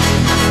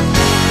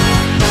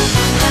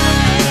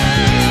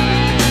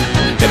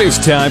It is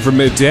time for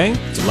midday.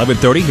 It's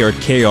 11:30 here at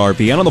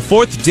KRBN on the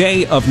 4th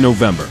day of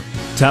November.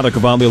 Tyler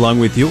Cavalli along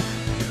with you.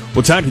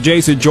 We'll talk to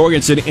Jason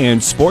Jorgensen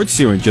and sports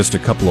here in just a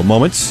couple of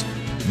moments.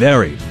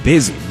 Very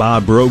busy.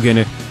 Bob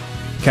Brogan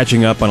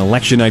catching up on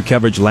election night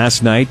coverage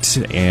last night,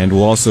 and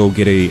we'll also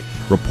get a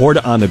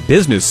report on the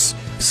business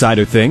side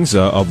of things,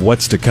 of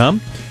what's to come.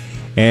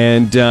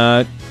 And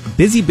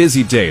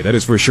busy day, that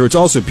is for sure. It's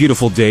also a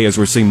beautiful day as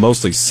we're seeing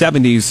mostly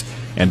 70s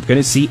and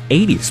going to see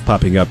 80s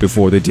popping up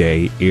before the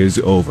day is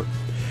over.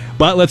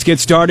 But let's get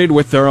started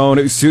with our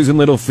own Susan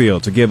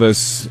Littlefield to give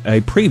us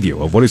a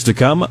preview of what is to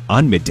come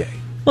on midday.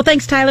 Well,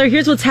 thanks, Tyler.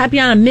 Here's what's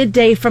happening on a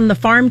midday from the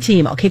farm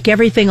team. I'll kick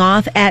everything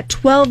off at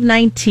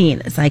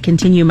 12:19 as I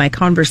continue my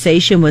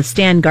conversation with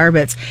Stan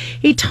Garbitz.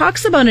 He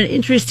talks about an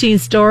interesting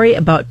story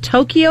about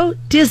Tokyo,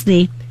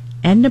 Disney,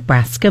 and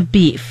Nebraska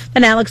beef.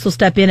 And Alex will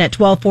step in at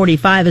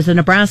 12:45 as the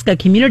Nebraska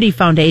Community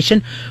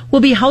Foundation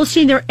will be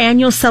hosting their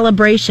annual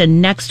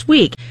celebration next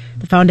week.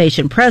 The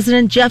foundation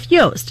president, Jeff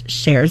Yost,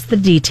 shares the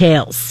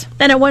details.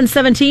 Then at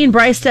 1:17,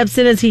 Bryce steps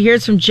in as he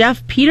hears from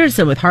Jeff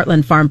Peterson with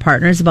Heartland Farm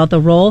Partners about the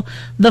role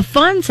the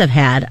funds have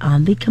had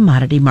on the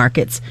commodity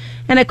markets.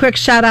 And a quick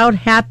shout out,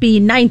 happy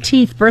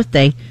 19th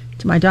birthday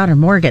to my daughter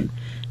Morgan.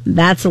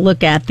 That's a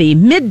look at the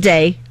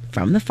midday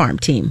from the farm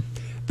team.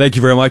 Thank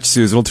you very much,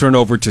 Susan. We'll turn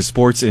over to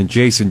sports and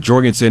Jason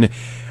Jorgensen.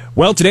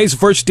 Well, today's the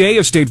first day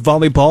of state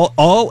volleyball,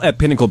 all at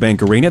Pinnacle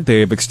Bank Arena. They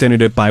have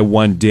extended it by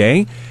 1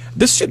 day.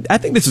 I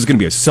think this is going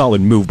to be a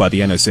solid move by the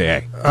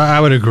NSAA.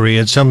 I would agree.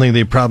 It's something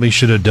they probably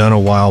should have done a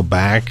while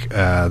back.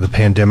 The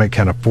pandemic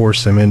kind of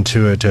forced them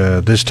into it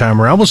this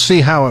time around. We'll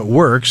see how it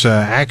works.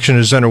 Action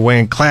is underway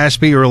in Class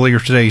B. Earlier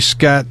today,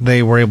 Scott,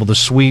 they were able to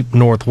sweep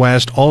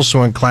Northwest.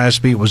 Also in Class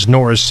B, it was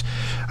Norris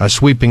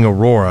sweeping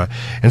Aurora.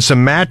 And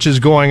some matches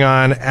going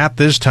on at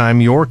this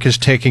time. York is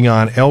taking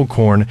on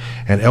Elkhorn,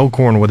 and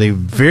Elkhorn, with a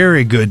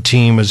very good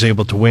team, is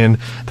able to win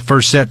the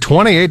first set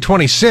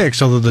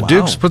 28-26, although the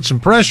Dukes put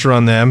some pressure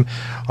on them.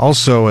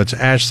 Also, it's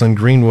Ashland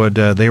Greenwood.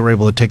 They were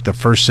able to take the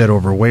first set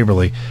over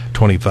Waverly,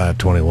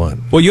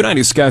 25-21. Well, you and I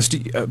discussed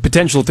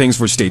potential things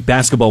for state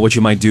basketball, what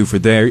you might do for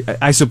there.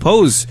 I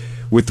suppose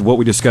with what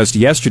we discussed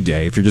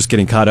yesterday, if you're just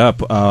getting caught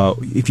up,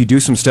 if you do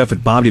some stuff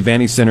at Bob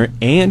Devaney Center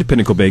and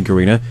Pinnacle Bank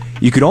Arena,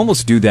 you could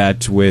almost do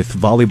that with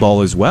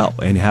volleyball as well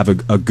and have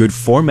a good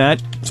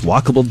format. It's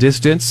walkable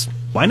distance.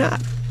 Why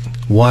not?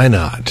 Why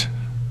not?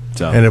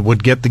 And it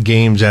would get the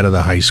games out of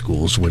the high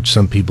schools, which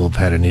some people have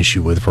had an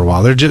issue with for a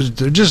while. They're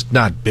just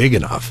not big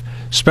enough,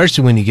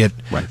 especially when you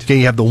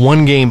you have the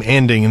one game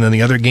ending and then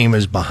the other game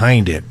is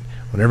behind it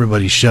when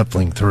everybody's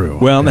shuffling through.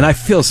 Well, and I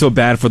feel so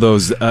bad for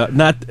those,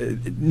 not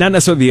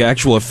necessarily the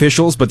actual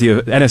officials, but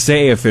the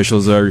NSAA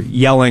officials are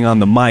yelling on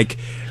the mic,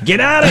 "Get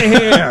out of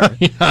here!"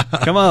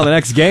 Come on, the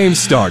next game's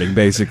starting,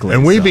 basically.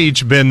 And we've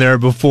each been there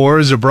before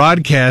as a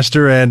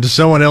broadcaster, and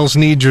someone else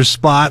needs your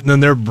spot, and then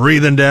they're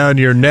breathing down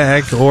your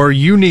neck, or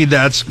you need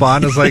that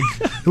spot, and it's like,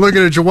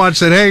 looking at your watch,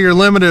 said, "Hey, you're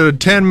limited to a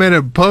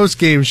 10-minute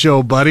post-game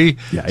show, buddy."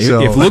 Yeah,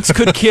 if looks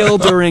could kill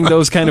during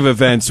those kind of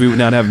events, we would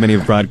not have many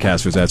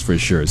broadcasters, that's for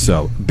sure.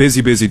 So,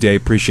 busy day.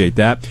 Appreciate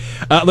that.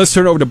 Let's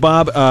turn it over to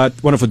Bob.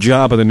 Wonderful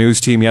job on the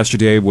news team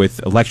yesterday with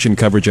election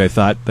coverage. I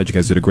thought that you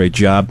guys did a great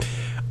job.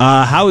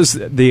 How is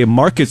the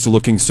markets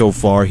looking so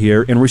far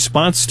here in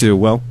response to,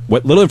 well,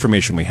 what little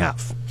information we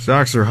have?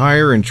 Stocks are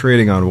higher and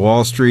trading on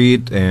Wall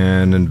Street,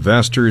 and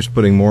investors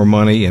putting more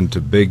money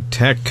into big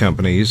tech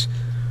companies.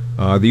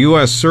 The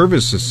U.S.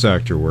 services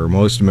sector, where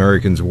most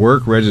Americans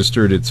work,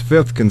 registered its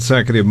 5th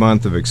consecutive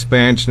month of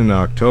expansion in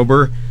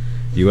October.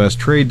 The U.S.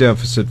 trade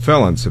deficit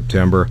fell in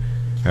September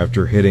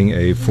after hitting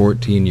a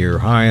 14-year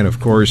high. And,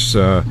 of course,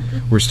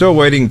 we're still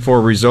waiting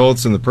for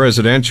results in the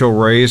presidential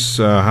race.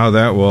 How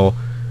that will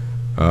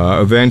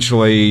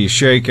eventually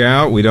shake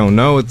out, we don't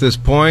know at this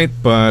point,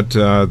 but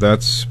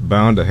that's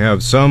bound to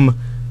have some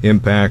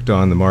impact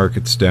on the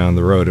markets down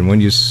the road. And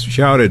when you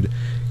shouted,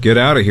 "Get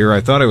out of here,"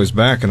 I thought I was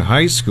back in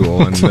high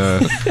school, and,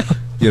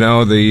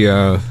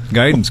 the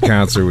guidance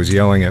counselor was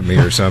yelling at me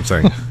or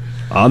something.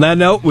 On that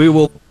note, we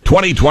will...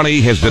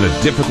 2020 has been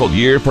a difficult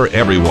year for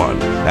everyone,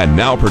 and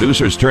now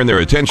producers turn their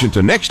attention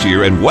to next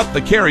year and what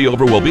the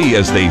carryover will be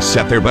as they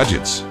set their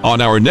budgets. On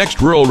our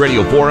next Rural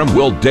Radio Forum,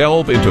 we'll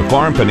delve into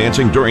farm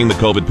financing during the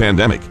COVID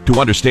pandemic. To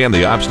understand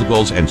the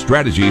obstacles and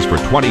strategies for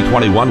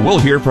 2021, we'll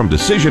hear from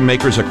decision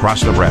makers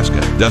across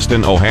Nebraska.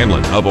 Dustin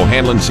O'Hanlon of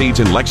O'Hanlon Seeds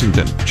in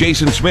Lexington,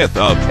 Jason Smith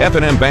of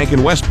F&M Bank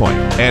in West Point,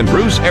 and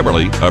Bruce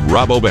Eberly of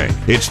Rabobank.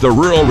 It's the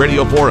Rural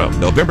Radio Forum,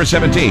 November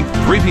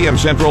 17th, 3 p.m.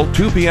 Central,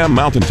 2 p.m.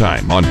 Mountain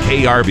Time on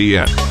KRBN.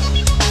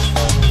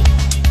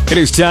 It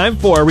is time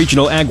for our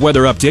regional ag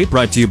weather update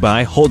brought to you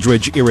by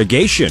Holdridge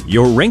Irrigation,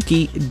 your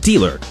Rinky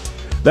dealer.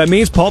 That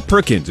means Paul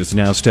Perkins is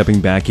now stepping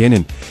back in.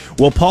 And,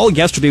 well, Paul,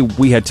 yesterday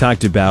we had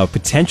talked about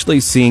potentially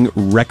seeing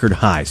record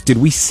highs. Did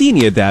we see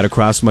any of that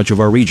across much of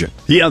our region?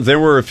 Yeah, there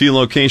were a few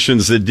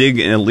locations that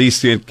did at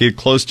least get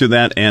close to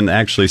that and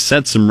actually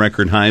set some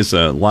record highs.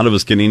 A lot of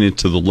us getting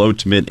into the low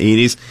to mid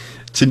 80s.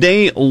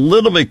 Today, a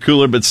little bit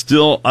cooler, but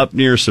still up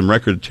near some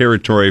record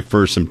territory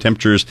for some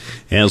temperatures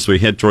as we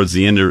head towards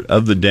the end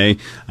of the day.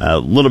 A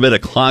little bit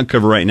of cloud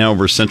cover right now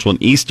over central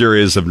and east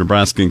areas of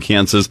Nebraska and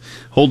Kansas,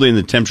 holding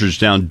the temperatures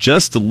down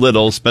just a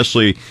little,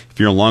 especially if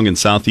you're along and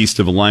southeast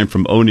of a line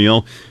from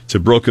O'Neill to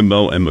Broken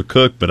Bow and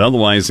McCook, but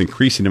otherwise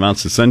increasing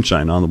amounts of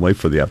sunshine on the way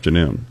for the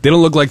afternoon. They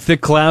don't look like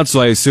thick clouds,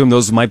 so I assume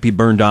those might be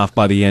burned off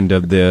by the end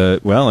of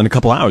in a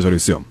couple hours, I'd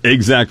assume.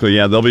 Exactly,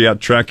 yeah. They'll be out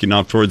tracking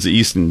off towards the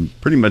east and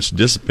pretty much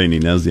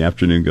dissipating as the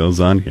afternoon goes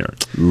on here.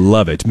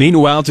 Love it.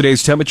 Meanwhile,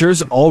 today's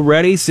temperatures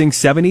already seeing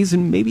 70s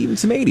and maybe even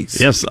some 80s.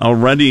 Yes,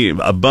 already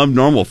above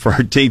normal for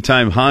our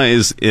daytime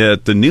highs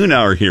at the noon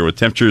hour here, with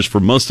temperatures for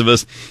most of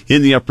us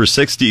in the upper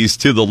 60s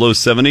to the low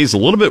 70s. A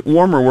little bit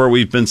warmer where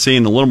we've been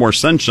seeing a little more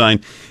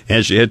sunshine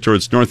as you head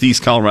towards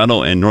northeast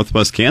Colorado and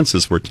northwest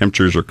Kansas, where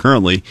temperatures are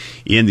currently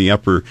in the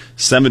upper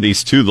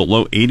 70s to the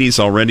low 80s,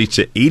 already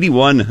to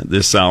 81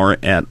 this hour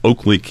at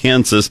Oakley,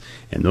 Kansas.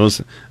 And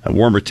those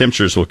warmer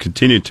temperatures will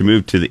continue to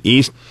move to the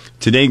east.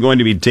 Today going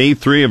to be day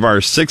 3 of our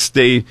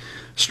 6-day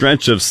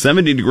stretch of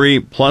 70-degree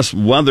plus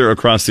weather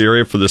across the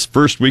area for this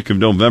first week of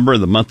November,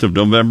 the month of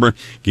November,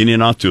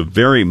 getting off to a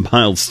very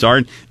mild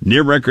start.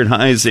 Near record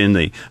highs in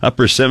the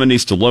upper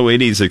 70s to low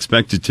 80s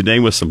expected today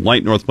with some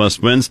light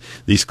northwest winds.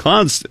 These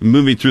clouds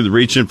moving through the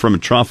region from a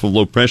trough of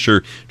low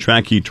pressure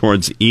tracking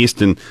towards the east,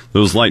 and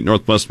those light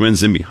northwest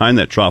winds in behind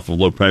that trough of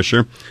low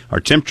pressure. Our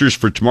temperatures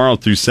for tomorrow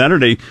through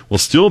Saturday will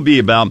still be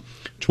about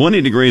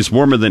 20 degrees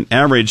warmer than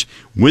average.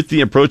 With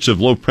the approach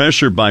of low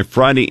pressure by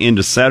Friday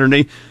into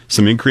Saturday,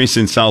 some increase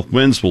in south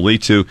winds will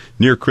lead to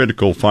near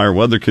critical fire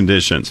weather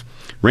conditions.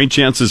 Rain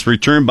chances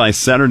return by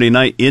Saturday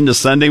night into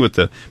Sunday with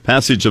the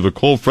passage of a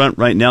cold front.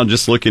 Right now,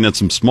 just looking at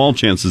some small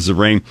chances of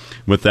rain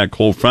with that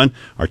cold front.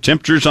 Our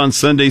temperatures on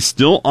Sunday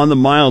still on the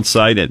mild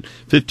side at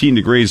 15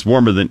 degrees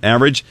warmer than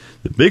average.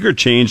 The bigger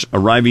change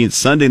arriving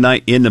Sunday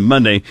night into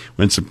Monday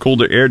when some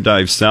colder air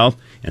dives south.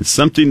 And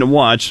something to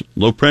watch,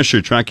 low pressure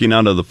tracking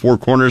out of the Four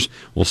Corners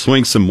will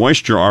swing some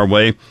moisture our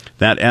way.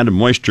 That added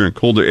moisture and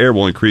colder air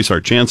will increase our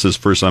chances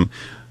for some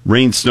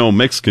rain-snow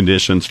mix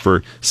conditions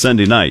for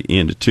Sunday night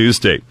into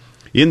Tuesday.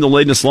 In the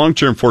latest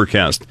long-term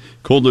forecast,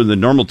 colder than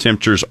normal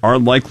temperatures are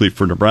likely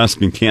for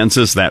Nebraska and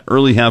Kansas that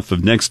early half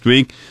of next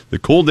week. The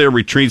cold air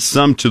retreats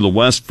some to the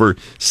west for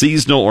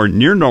seasonal or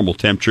near normal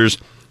temperatures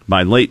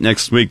by late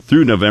next week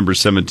through November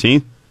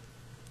 17th.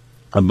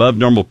 Above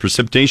normal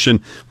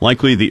precipitation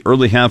likely the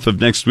early half of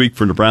next week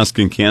for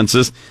Nebraska and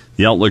Kansas.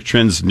 The outlook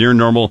trends near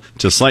normal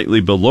to slightly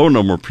below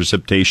normal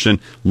precipitation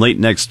late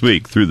next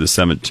week through the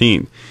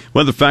 17th.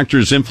 Weather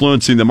factors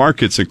influencing the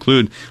markets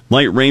include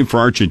light rain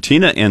for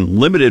Argentina and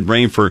limited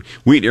rain for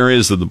wheat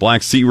areas of the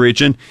Black Sea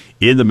region.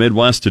 In the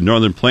Midwest and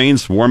Northern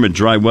Plains, warm and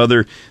dry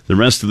weather the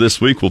rest of this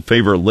week will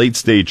favor a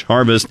late-stage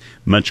harvest.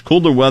 Much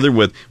colder weather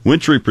with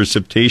wintry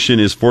precipitation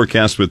is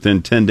forecast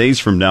within 10 days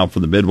from now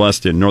for the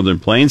Midwest and Northern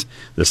Plains.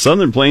 The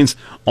Southern Plains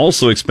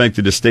also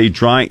expected to stay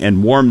dry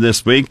and warm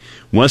this week.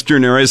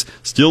 Western areas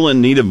still in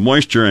need of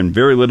moisture, and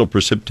very little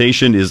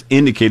precipitation is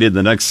indicated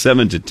the next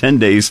 7 to 10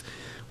 days.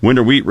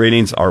 Winter wheat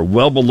ratings are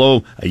well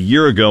below a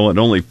year ago at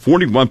only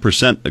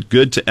 41%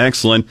 good to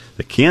excellent.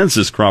 The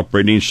Kansas crop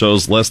rating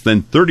shows less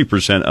than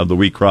 30% of the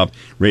wheat crop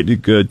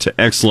rated good to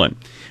excellent.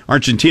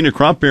 Argentina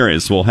crop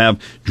areas will have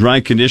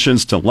dry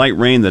conditions to light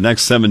rain the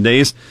next 7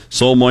 days.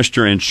 Soil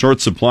moisture and short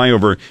supply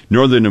over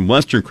northern and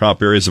western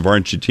crop areas of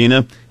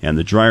Argentina, and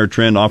the drier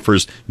trend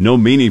offers no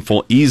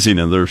meaningful easing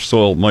of their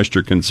soil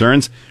moisture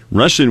concerns.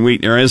 Russian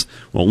wheat areas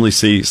will only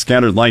see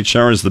scattered light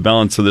showers the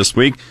balance of this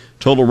week.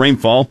 Total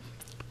rainfall is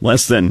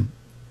less than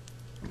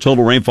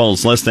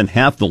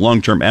half the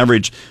long-term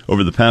average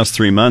over the past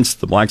 3 months.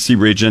 The Black Sea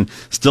region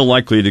still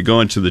likely to go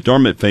into the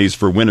dormant phase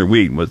for winter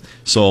wheat with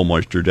soil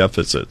moisture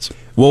deficits.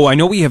 Well, I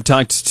know we have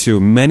talked to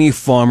many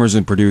farmers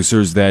and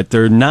producers that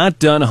they're not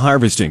done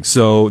harvesting,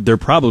 so they're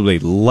probably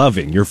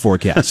loving your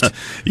forecast.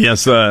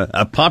 Yes,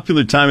 a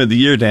popular time of the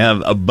year to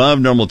have above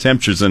normal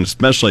temperatures, and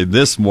especially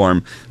this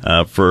warm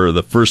for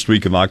the first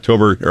week of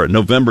October or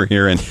November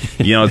here. And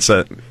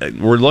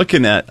we're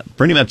looking at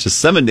pretty much a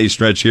 7-day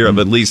stretch here of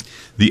at least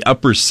the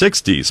upper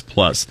 60s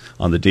plus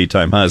on the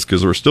daytime highs,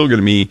 because we're still going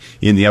to be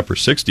in the upper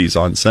 60s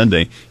on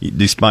Sunday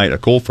despite a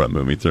cold front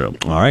moving through.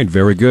 All right,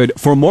 very good.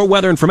 For more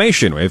weather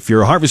information, if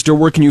you're a harvester,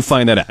 where can you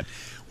find that at?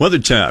 Weather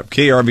tab,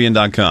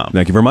 KRVN.com.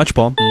 Thank you very much,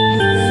 Paul.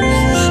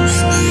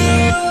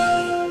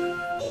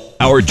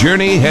 Our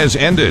journey has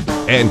ended,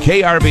 and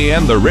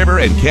KRVN, The River,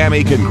 and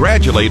Cammie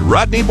congratulate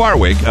Rodney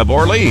Barwick of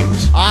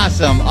Orleans.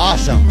 Awesome.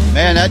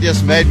 Man, that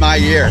just made my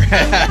year.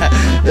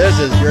 This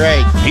is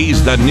great.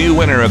 He's the new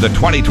winner of the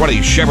 2020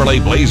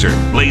 Chevrolet Blazer,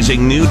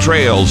 blazing new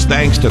trails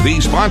thanks to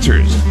these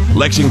sponsors: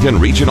 Lexington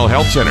Regional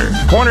Health Center,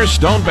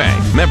 Cornerstone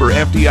Bank, member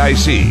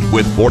FDIC,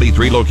 with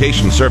 43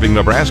 locations serving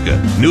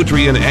Nebraska,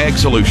 Nutrien Ag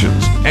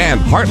Solutions, and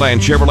Heartland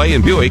Chevrolet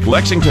in Buick,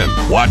 Lexington.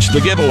 Watch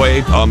the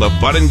giveaway on the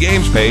Fun and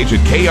Games page at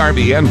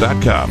KRVN.com.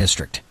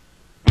 District.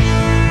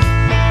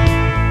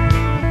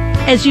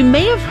 As you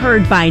may have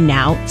heard by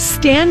now,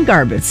 Stan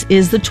Garbitz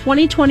is the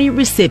 2020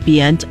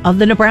 recipient of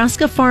the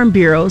Nebraska Farm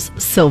Bureau's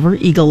Silver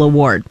Eagle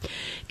Award.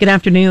 Good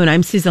afternoon.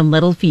 I'm Susan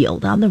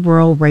Littlefield on the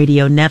Rural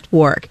Radio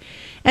Network.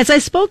 As I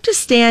spoke to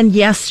Stan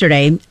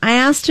yesterday, I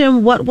asked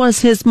him what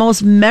was his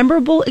most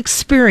memorable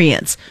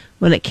experience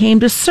when it came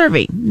to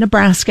serving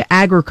Nebraska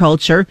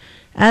agriculture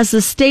as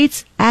the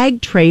state's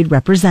ag trade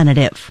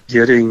representative.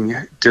 Getting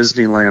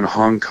Disneyland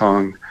Hong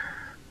Kong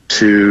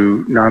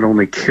to not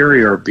only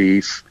carry our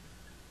beef,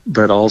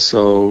 but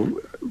also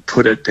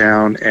put it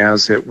down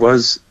as it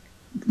was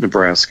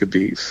Nebraska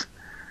beef.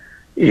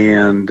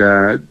 And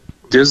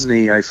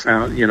Disney, I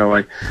found,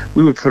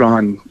 we would put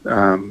on,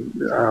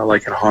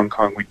 like in Hong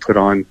Kong, we'd put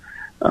on,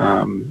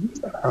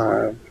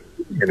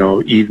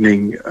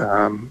 evening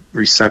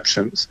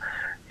receptions.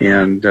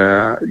 And,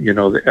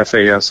 the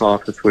FAS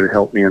office would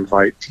help me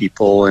invite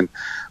people, and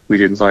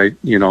we'd invite,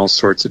 all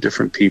sorts of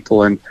different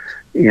people. And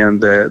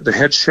the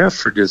head chef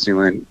for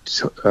Disneyland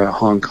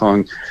Hong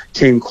Kong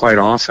came quite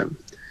often.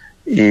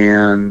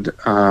 And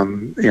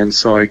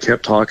so I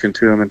kept talking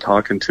to him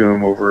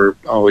over,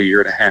 a year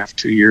and a half,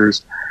 2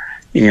 years.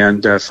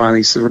 And finally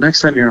he said, well,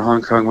 next time you're in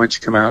Hong Kong, why don't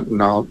you come out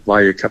and I'll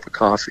buy you a cup of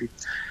coffee.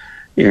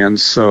 And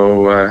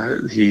so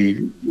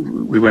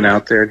we went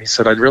out there, and he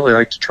said, I'd really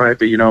like to try it,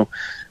 but,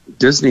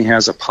 Disney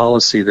has a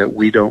policy that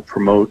we don't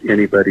promote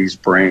anybody's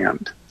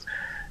brand.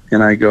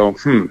 And I go,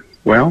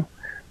 well,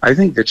 I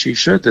think that you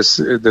should.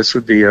 This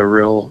would be a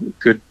real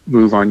good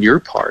move on your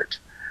part.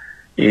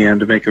 And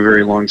to make a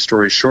very long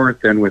story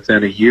short, then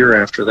within a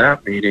year after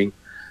that meeting,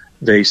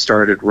 they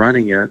started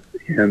running it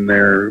in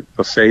their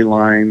buffet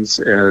lines.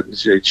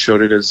 They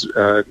showed it as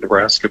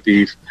Nebraska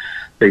beef.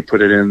 They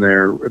put it in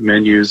their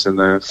menus in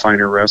the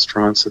finer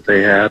restaurants that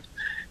they had,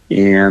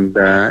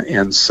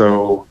 and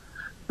so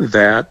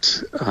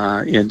that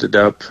ended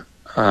up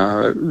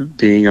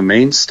being a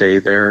mainstay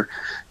there.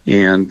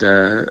 And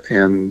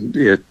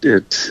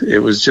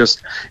it was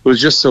just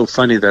so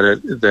funny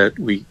that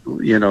we,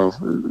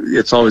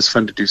 it's always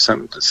fun to do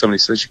something that somebody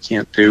says you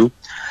can't do.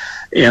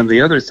 And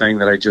the other thing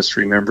that I just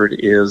remembered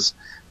is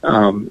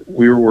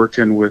we were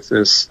working with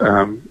this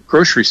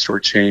grocery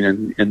store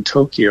chain in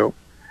Tokyo,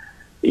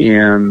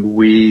 and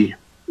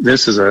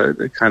this is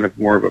a kind of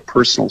more of a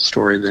personal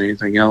story than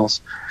anything else.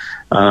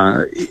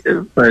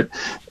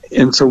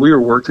 And so we were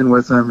working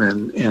with them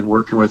and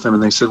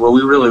they said, well,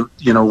 we really,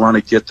 want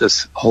to get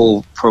this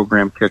whole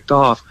program kicked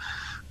off.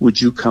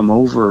 Would you come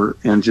over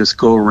and just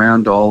go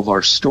around to all of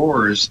our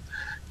stores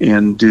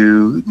and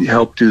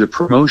help do the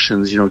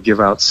promotions, give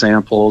out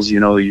samples,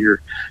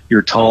 you're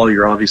tall,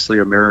 you're obviously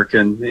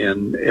American,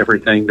 and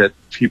everything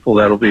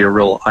that'll be a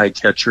real eye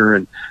catcher.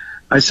 And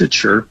I said,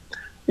 sure.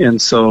 And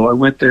so I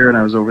went there, and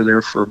I was over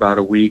there for about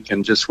a week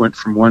and just went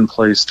from one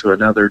place to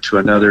another,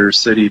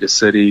 city to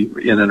city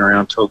in and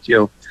around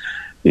Tokyo.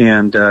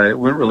 And it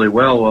went really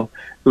well. Well,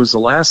 it was the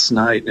last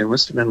night, and it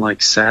must have been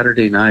like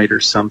Saturday night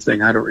or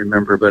something. I don't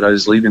remember, but I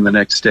was leaving the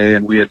next day,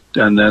 and we had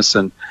done this,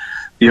 and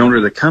the owner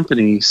of the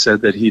company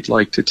said that he'd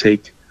like to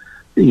take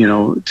me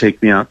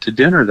out to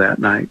dinner that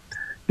night.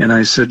 And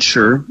I said,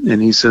 sure. And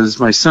he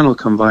says, my son will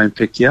come by and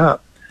pick you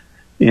up.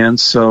 And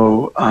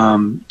so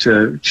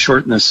to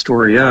shorten this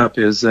story up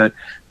is that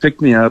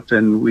picked me up,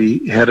 and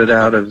we headed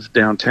out of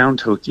downtown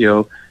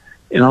Tokyo,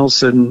 and all of a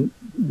sudden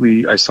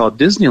I saw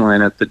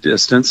Disneyland at the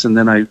distance, and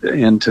then I've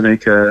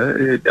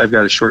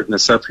got to shorten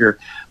this up here.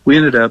 We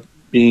ended up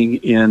being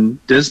in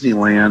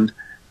Disneyland,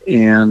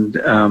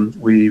 and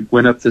we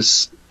went up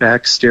this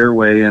back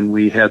stairway, and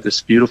we had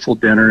this beautiful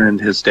dinner,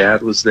 and his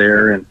dad was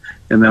there, and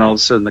then all of a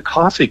sudden the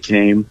coffee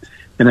came,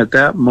 and at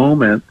that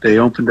moment they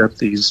opened up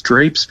these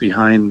drapes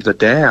behind the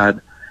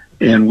dad,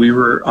 and we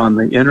were on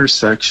the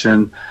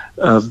intersection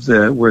of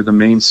where the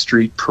Main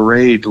Street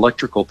parade,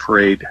 electrical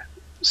parade,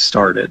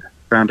 started.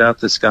 Found out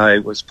this guy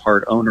was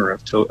part owner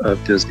of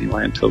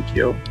Disneyland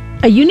Tokyo.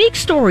 A unique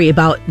story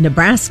about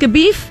Nebraska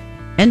beef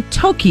and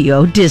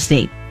Tokyo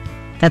Disney.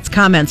 That's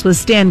Comments with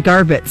Stan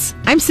Garbitz.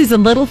 I'm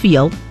Susan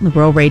Littlefield, on the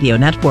Rural Radio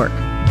Network.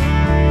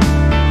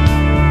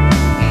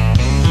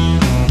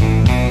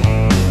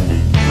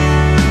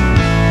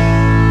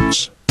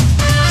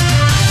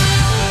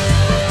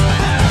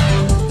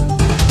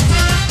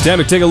 Time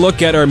to take a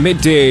look at our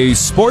midday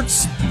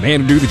sports.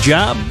 Man to do the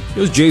job, it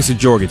was Jason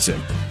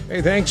Jorgensen.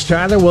 Hey, thanks,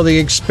 Tyler. Well, the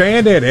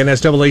expanded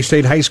NSAA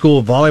State High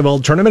School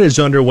Volleyball Tournament is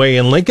underway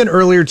in Lincoln.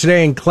 Earlier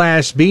today in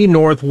Class B,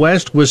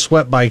 Northwest was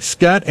swept by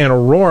Scott, and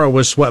Aurora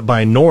was swept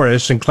by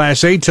Norris. In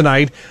Class A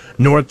tonight,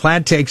 North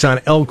Platte takes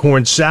on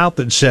Elkhorn South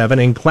at 7.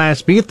 In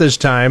Class B at this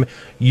time,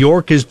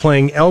 York is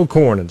playing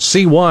Elkhorn. In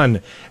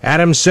C1,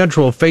 Adams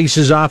Central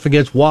faces off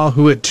against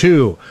Wahoo at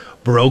 2.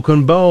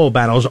 Broken Bow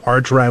battles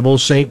arch rival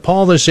St.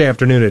 Paul this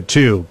afternoon at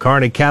 2.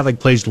 Kearney Catholic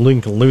plays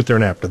Lincoln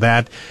Lutheran after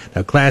that.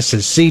 Now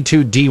classes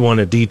C2,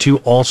 D1, and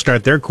D2 all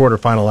start their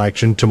quarterfinal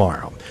action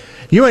tomorrow.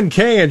 UNK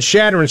and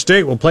Chadron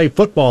State will play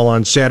football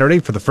on Saturday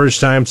for the first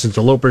time since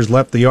the Lopers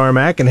left the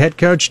Yarmac, and head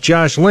coach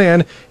Josh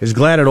Lynn is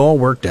glad it all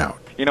worked out.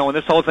 when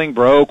this whole thing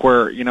broke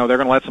where, they're going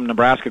to let some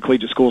Nebraska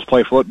collegiate schools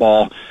play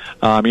football,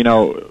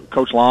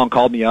 Coach Long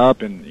called me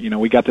up and,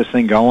 we got this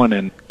thing going.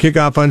 And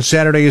kickoff on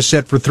Saturday is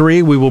set for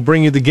 3. We will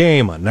bring you the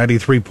game on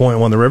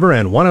 93.1 The River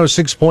and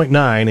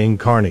 106.9 in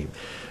Kearney.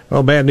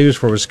 Well, bad news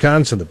for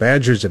Wisconsin. The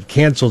Badgers have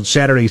canceled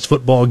Saturday's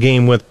football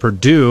game with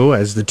Purdue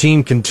as the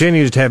team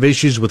continues to have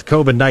issues with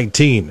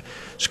COVID-19.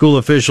 School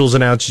officials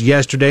announced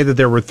yesterday that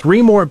there were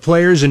 3 more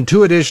players and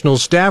 2 additional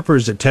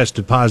staffers that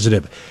tested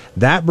positive.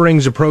 That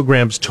brings the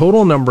program's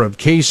total number of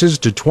cases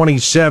to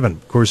 27.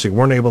 Of course, they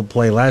weren't able to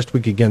play last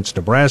week against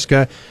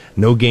Nebraska.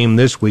 No game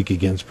this week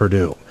against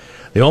Purdue.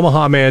 The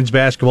Omaha men's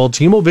basketball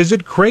team will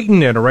visit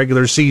Creighton in a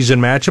regular season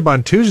matchup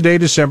on Tuesday,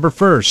 December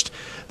 1st.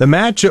 The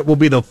matchup will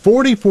be the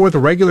 44th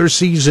regular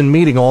season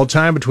meeting all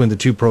time between the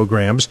two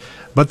programs,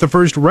 but the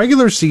first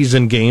regular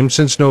season game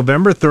since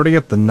November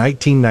 30th of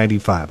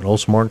 1995. It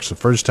also marks the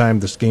first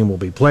time this game will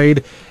be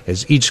played,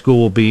 as each school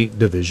will be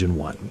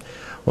Division I.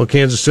 Well,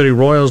 Kansas City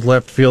Royals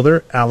left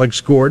fielder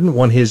Alex Gordon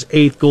won his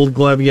 8th Gold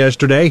Glove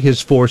yesterday,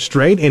 his 4th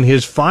straight in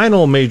his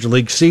final Major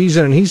League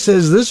season, and he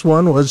says this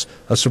one was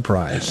a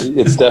surprise.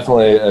 It's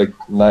definitely a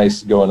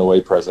nice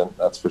going-away present,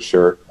 that's for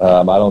sure.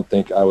 I don't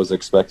think I was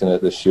expecting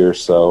it this year,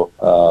 so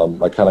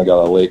I kind of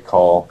got a late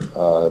call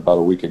about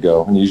a week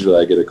ago, and usually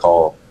I get a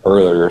call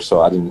earlier,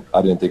 so I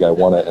didn't think I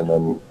won it, and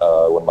then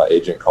when my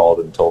agent called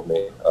and told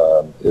me,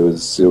 it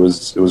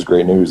was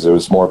great news. It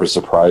was more of a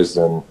surprise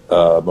than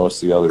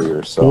most of the other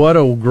years. So what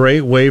a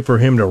great way for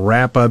him to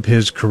wrap up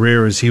his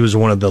career, as he was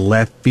one of the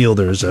left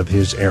fielders of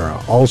his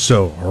era.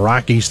 Also,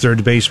 Rockies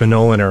third baseman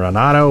Nolan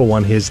Arenado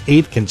won his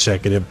 8th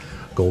consecutive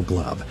Gold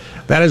Glove.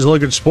 That is a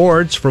look at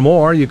sports. For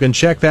more, you can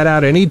check that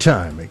out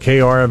anytime at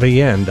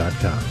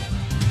krvn.com.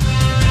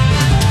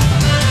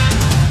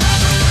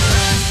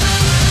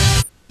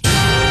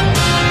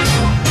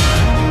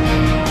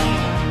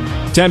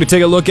 Time to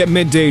take a look at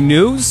midday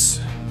news.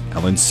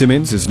 Ellen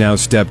Simmons has now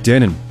stepped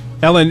in. And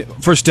Ellen,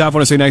 first off, I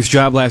want to say nice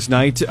job last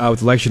night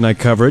with election night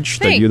coverage.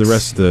 Thanks. You, the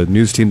rest of the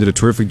news team, did a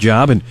terrific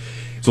job. And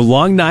it's a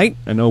long night.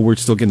 I know we're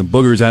still getting the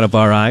boogers out of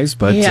our eyes,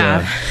 but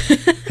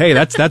hey,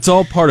 that's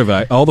all part of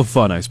it, all the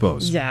fun, I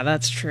suppose. Yeah,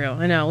 that's true.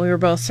 I know. We were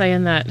both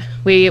saying that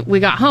we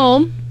got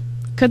home,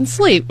 couldn't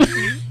sleep.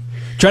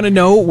 Trying to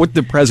know what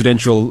the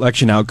presidential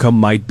election outcome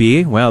might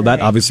be. Well, that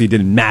obviously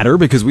didn't matter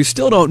because we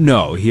still don't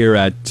know here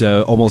at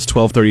almost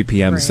 12:30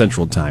 p.m.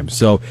 Central Time.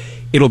 So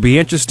it'll be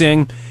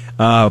interesting.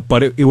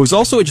 But it was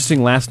also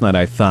interesting last night,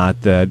 I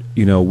thought, that,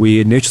 we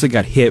initially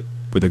got hit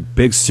with a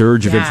big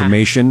surge of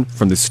information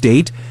from the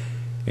state,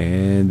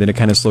 and then it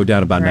kind of slowed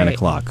down about 9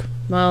 o'clock.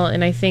 Well,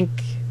 and I think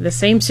the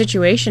same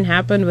situation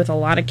happened with a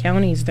lot of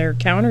counties. Their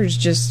counters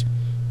just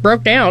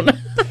broke down.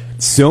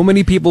 So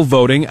many people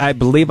voting. I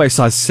believe I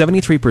saw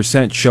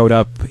 73% showed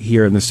up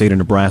here in the state of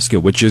Nebraska,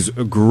 which is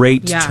a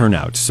great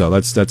turnout. So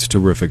that's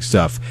terrific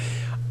stuff.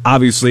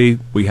 Obviously,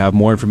 we have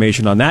more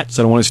information on that,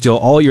 so I don't want to steal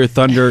all your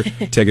thunder.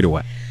 Take it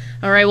away.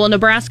 All right, well,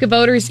 Nebraska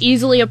voters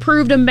easily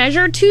approved a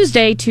measure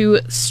Tuesday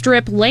to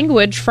strip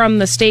language from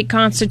the state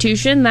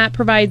constitution that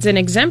provides an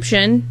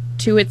exemption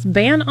to its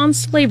ban on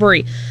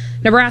slavery.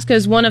 Nebraska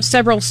is one of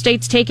several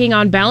states taking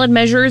on ballot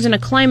measures in a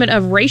climate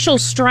of racial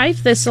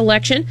strife this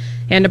election,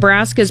 and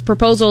Nebraska's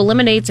proposal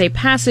eliminates a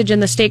passage in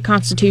the state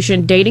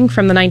constitution dating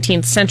from the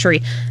 19th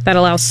century that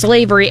allows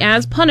slavery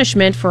as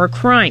punishment for a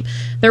crime.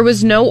 There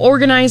was no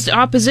organized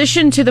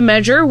opposition to the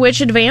measure, which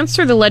advanced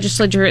through the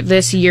legislature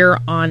this year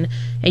on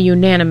a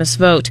unanimous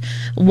vote.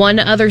 One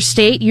other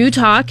state,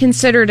 Utah,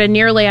 considered a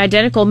nearly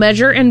identical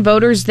measure, and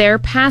voters there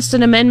passed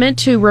an amendment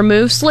to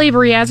remove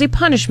slavery as a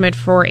punishment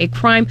for a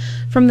crime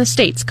from the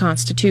state's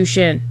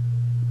constitution.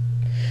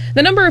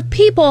 The number of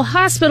people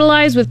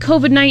hospitalized with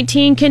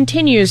COVID-19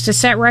 continues to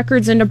set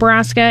records in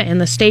Nebraska, and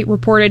the state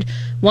reported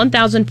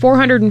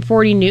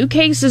 1,440 new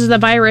cases of the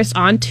virus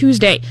on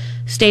Tuesday.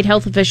 State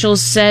health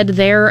officials said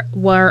there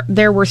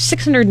were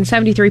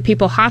 673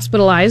 people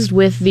hospitalized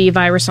with the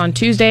virus on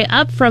Tuesday,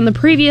 up from the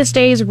previous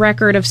day's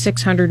record of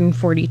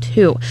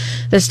 642.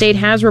 The state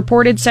has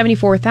reported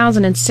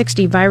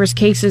 74,060 virus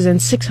cases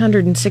and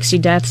 660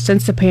 deaths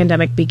since the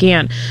pandemic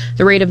began.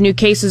 The rate of new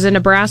cases in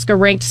Nebraska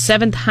ranked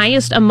 7th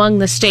highest among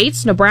the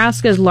states.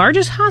 Nebraska's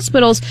largest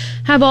hospitals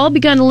have all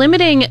begun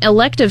limiting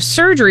elective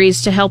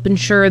surgeries to help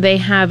ensure they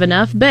have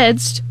enough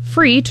beds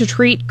free to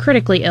treat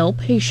critically ill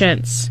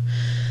patients.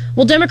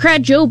 Well,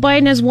 Democrat Joe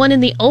Biden has won in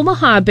the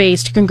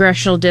Omaha-based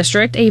congressional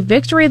district, a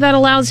victory that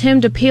allows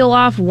him to peel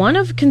off one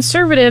of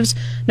conservative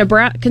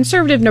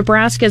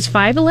Nebraska's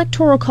 5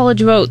 electoral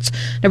college votes.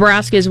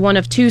 Nebraska is one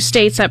of 2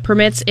 states that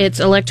permits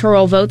its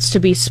electoral votes to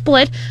be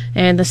split,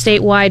 and the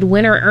statewide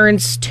winner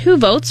earns 2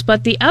 votes,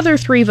 but the other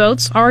 3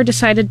 votes are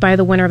decided by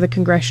the winner of the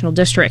congressional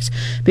districts.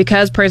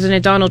 Because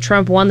President Donald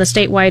Trump won the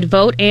statewide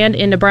vote, and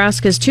in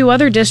Nebraska's 2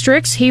 other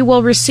districts, he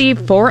will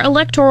receive 4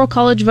 electoral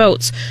college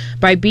votes.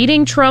 By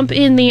beating Trump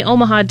in the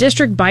Omaha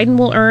district, Biden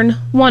will earn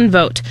 1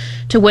 vote.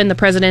 To win the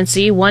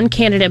presidency, one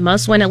candidate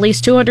must win at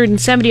least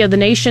 270 of the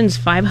nation's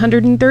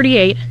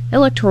 538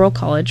 electoral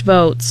college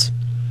votes.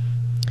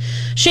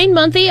 Shane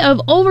Munthey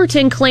of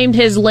Overton claimed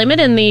his limit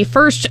in the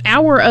first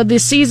hour of the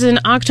season,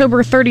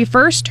 October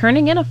 31st,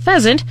 turning in a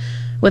pheasant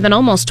with an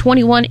almost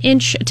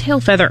 21-inch tail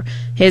feather.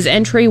 His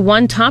entry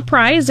won top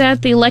prize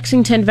at the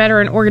Lexington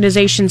Veteran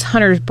Organization's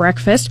Hunter's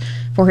Breakfast.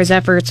 For his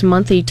efforts,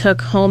 Munthey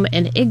took home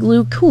an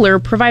igloo cooler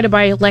provided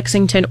by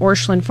Lexington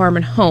Orscheln Farm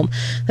and Home.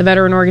 The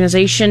veteran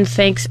organization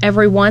thanks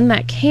everyone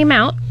that came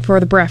out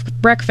for the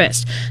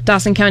breakfast.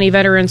 Dawson County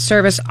Veteran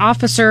Service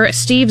Officer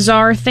Steve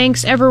Czar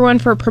thanks everyone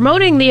for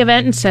promoting the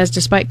event and says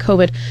despite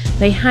COVID,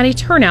 they had a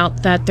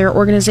turnout that their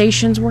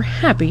organizations were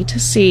happy to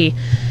see.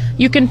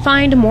 You can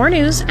find more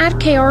news at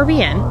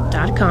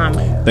KRBN.com.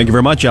 Thank you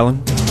very much,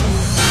 Ellen.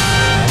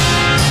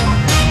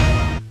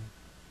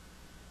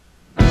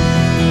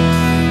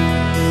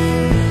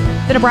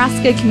 The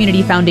Nebraska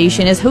Community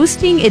Foundation is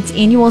hosting its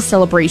annual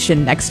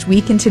celebration next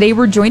week, and today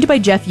we're joined by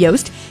Jeff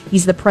Yost.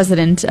 He's the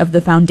president of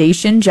the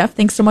foundation. Jeff,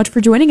 thanks so much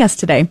for joining us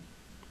today.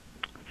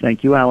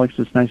 Thank you, Alex.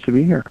 It's nice to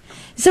be here.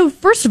 So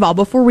first of all,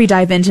 before we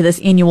dive into this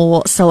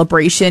annual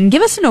celebration,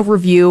 give us an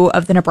overview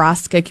of the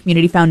Nebraska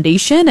Community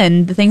Foundation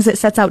and the things it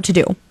sets out to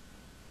do.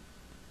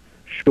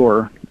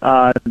 Sure.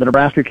 The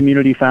Nebraska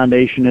Community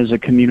Foundation is a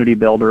community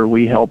builder.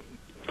 We help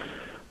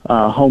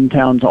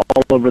hometowns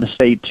all over the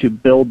state to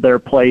build their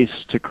place,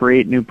 to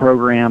create new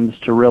programs,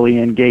 to really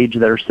engage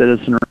their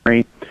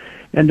citizenry,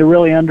 and to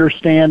really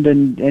understand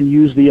and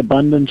use the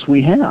abundance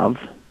we have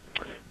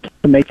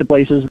to make the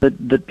places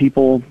that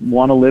people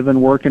want to live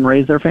and work and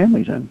raise their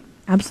families in.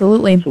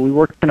 Absolutely. So we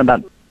work in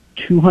about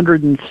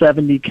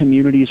 270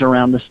 communities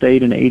around the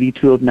state in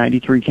 82 of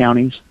 93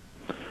 counties.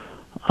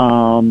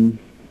 And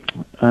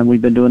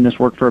we've been doing this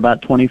work for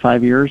about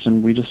 25 years,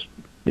 and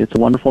it's a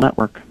wonderful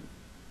network.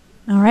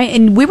 All right.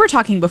 And we were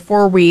talking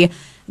before we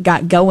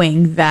got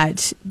going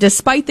that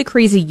despite the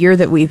crazy year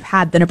that we've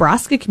had, the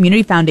Nebraska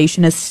Community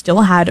Foundation has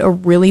still had a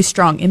really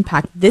strong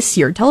impact this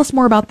year. Tell us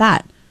more about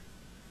that.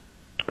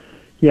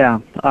 Yeah,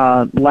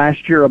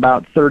 last year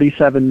about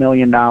 $37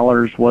 million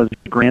was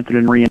granted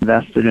and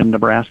reinvested in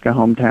Nebraska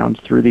hometowns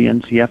through the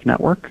NCF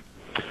network.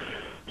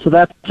 So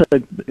that's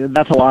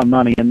a lot of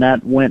money, and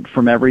that went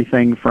from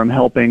everything from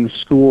helping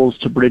schools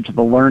to bridge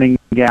the learning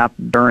gap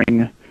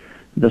during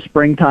the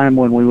springtime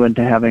when we went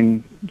to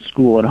having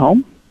school at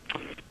home,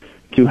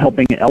 to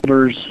helping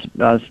elders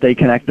stay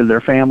connected to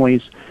their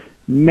families.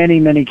 Many,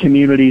 many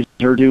communities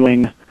are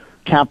doing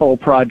capital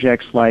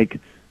projects like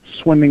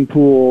swimming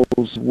pools,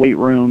 weight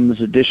rooms,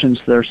 additions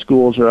to their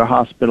schools or their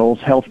hospitals,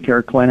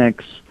 healthcare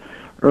clinics,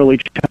 early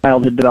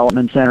childhood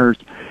development centers.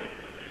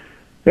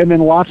 And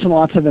then lots and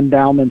lots of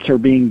endowments are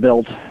being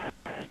built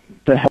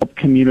to help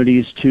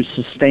communities to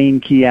sustain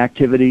key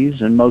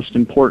activities. And most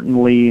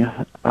importantly,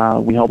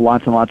 we help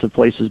lots and lots of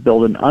places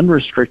build an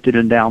unrestricted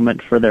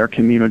endowment for their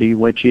community,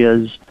 which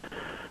is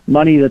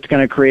money that's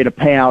going to create a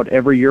payout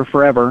every year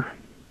forever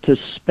to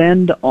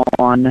spend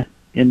on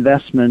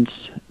investments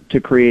to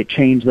create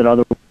change that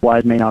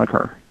otherwise may not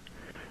occur.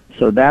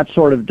 So that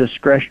sort of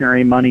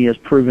discretionary money has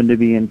proven to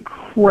be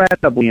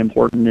incredibly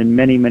important in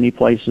many, many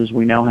places.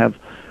 We now have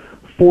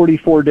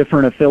 44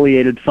 different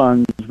affiliated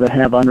funds that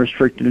have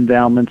unrestricted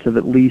endowments of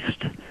at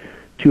least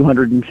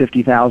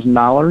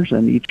 $250,000,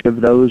 and each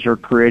of those are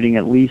creating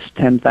at least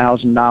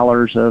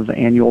 $10,000 of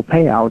annual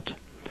payout.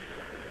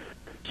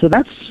 So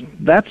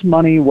that's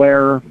money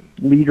where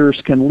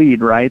leaders can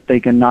lead, right? They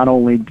can not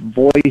only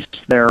voice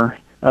their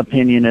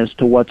opinion as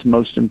to what's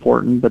most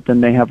important, but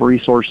then they have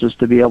resources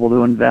to be able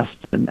to invest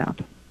in that.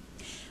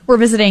 We're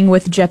visiting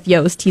with Jeff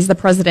Yost. He's the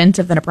president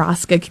of the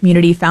Nebraska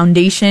Community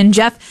Foundation.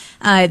 Jeff,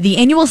 the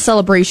annual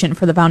celebration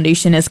for the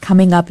foundation is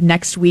coming up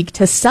next week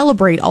to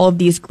celebrate all of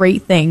these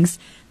great things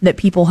that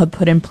people have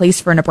put in place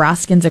for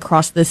Nebraskans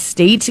across the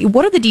state.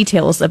 What are the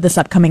details of this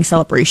upcoming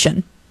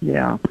celebration?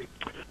 Yeah.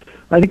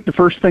 I think the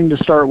first thing to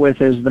start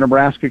with is the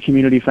Nebraska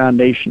Community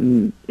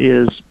Foundation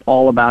is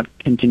all about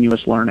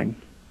continuous learning.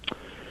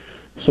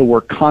 So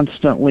we're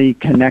constantly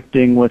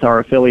connecting with our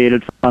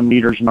affiliated fund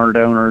leaders and our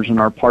donors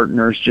and our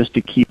partners just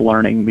to keep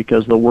learning,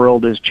 because the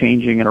world is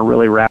changing at a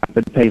really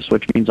rapid pace,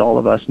 which means all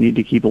of us need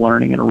to keep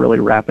learning at a really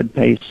rapid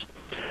pace.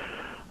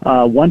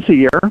 Once a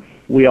year,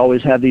 we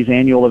always have these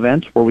annual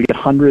events where we get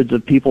hundreds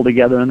of people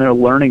together and they're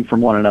learning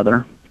from one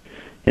another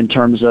in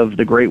terms of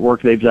the great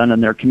work they've done in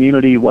their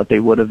community, what they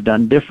would have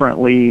done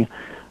differently,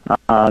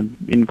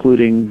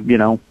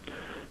 including,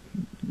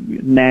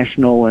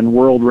 national and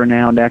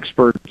world-renowned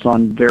experts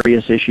on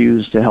various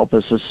issues to help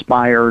us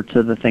aspire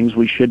to the things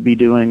we should be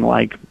doing,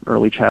 like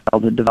early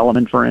childhood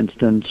development, for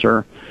instance,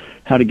 or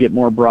how to get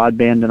more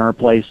broadband in our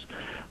place.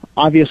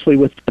 Obviously,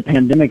 with the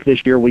pandemic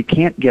this year, we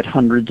can't get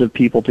hundreds of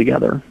people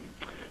together.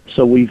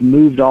 So we've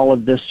moved all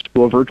of this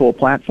to a virtual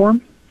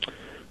platform.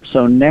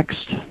 So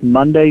next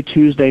Monday,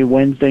 Tuesday,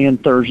 Wednesday,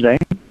 and Thursday,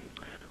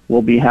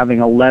 we'll be having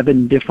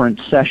 11 different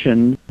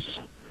sessions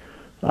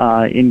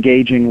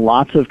engaging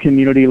lots of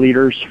community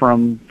leaders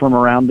from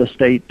around the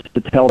state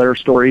to tell their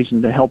stories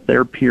and to help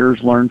their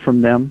peers learn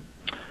from them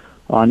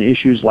on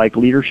issues like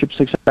leadership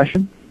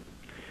succession,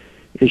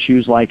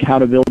 issues like how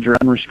to build your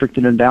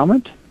unrestricted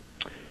endowment,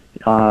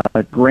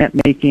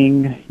 grant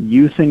making,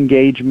 youth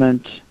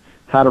engagement,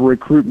 how to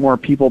recruit more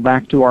people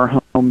back to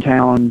our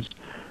hometowns,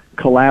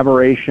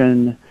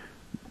 collaboration,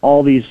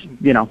 all these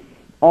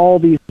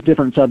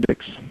different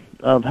subjects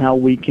of how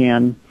we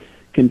can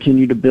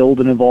continue to build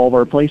and evolve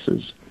our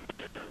places.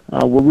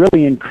 We're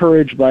really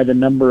encouraged by the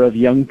number of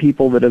young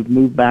people that have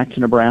moved back to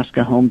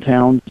Nebraska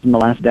hometowns in the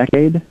last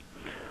decade.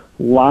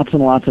 Lots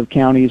and lots of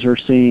counties are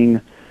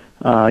seeing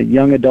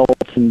young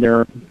adults in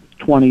their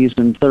 20s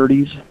and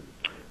 30s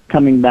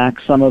coming back.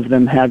 Some of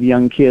them have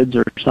young kids,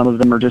 or some of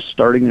them are just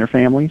starting their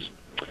families.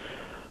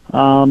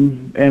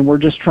 And we're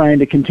just trying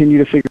to continue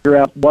to figure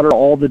out what are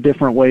all the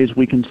different ways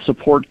we can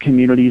support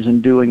communities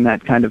in doing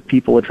that kind of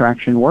people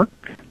attraction work.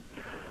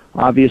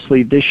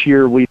 Obviously, this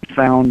year we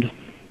found,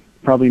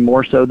 probably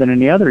more so than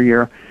any other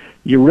year,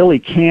 you really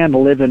can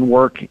live and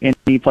work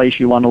any place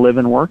you want to live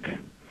and work.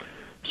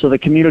 So the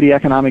community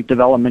economic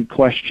development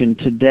question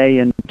today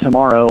and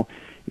tomorrow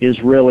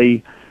is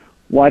really,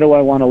 why do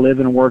I want to live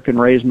and work and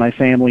raise my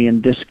family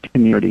in this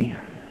community?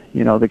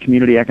 You know, the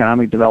community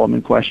economic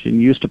development question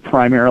used to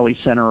primarily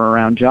center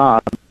around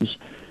jobs,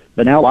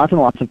 but now lots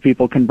and lots of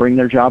people can bring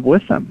their job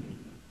with them.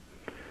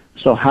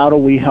 So how do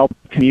we help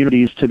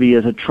communities to be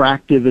as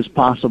attractive as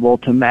possible,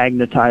 to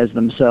magnetize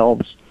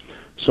themselves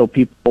so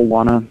people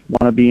want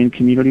to be in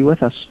community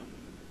with us?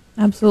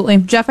 Absolutely.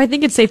 Jeff, I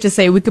think it's safe to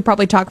say we could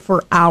probably talk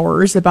for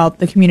hours about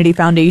the Community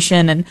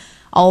Foundation and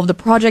all of the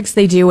projects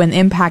they do and the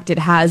impact it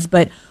has,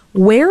 but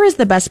where is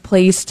the best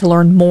place to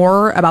learn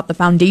more about the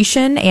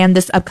foundation and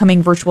this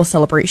upcoming virtual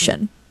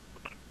celebration?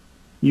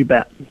 You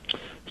bet.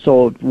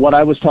 So what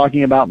I was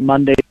talking about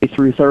Monday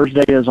through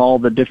Thursday is all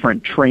the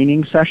different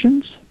training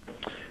sessions.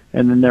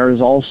 And then there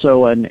is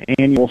also an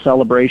annual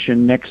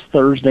celebration next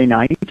Thursday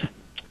night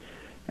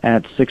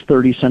at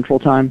 6:30 Central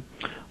Time.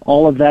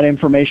 All of that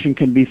information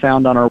can be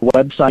found on our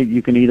website.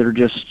 You can either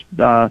just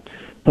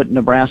put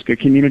Nebraska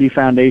Community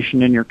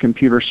Foundation in your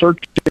computer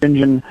search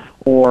engine,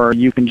 or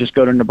you can just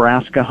go to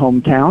Nebraska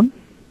Hometown,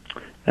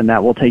 and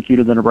that will take you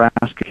to the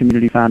Nebraska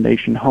Community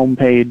Foundation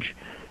homepage,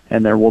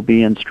 and there will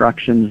be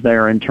instructions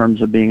there in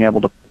terms of being able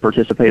to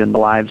participate in the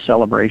live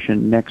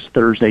celebration next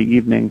Thursday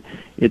evening.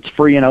 It's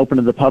free and open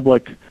to the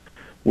public.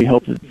 We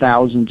hope that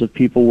thousands of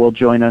people will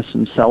join us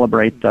and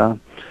celebrate the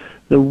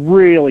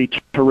really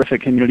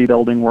terrific community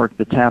building work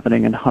that's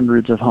happening in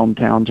hundreds of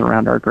hometowns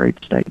around our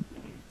great state.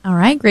 All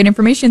right, great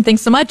information.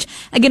 Thanks so much.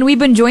 Again, we've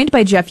been joined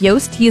by Jeff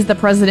Yost. He is the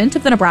president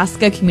of the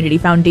Nebraska Community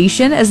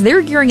Foundation as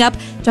they're gearing up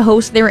to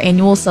host their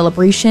annual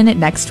celebration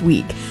next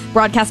week.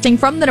 Broadcasting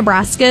from the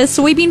Nebraska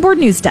Soybean Board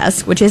News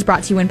Desk, which is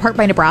brought to you in part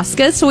by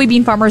Nebraska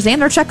soybean farmers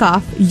and their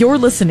checkoff, you're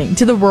listening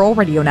to the Rural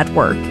Radio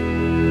Network.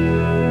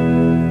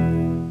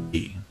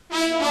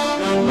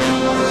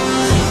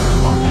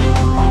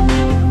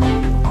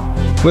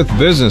 With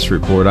Business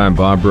Report, I'm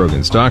Bob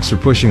Brogan. Stocks are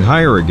pushing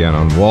higher again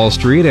on Wall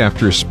Street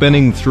after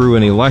spinning through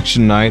an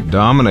election night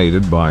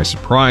dominated by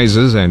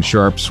surprises and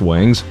sharp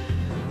swings.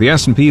 The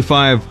S&P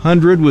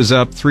 500 was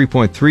up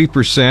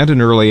 3.3%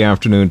 in early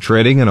afternoon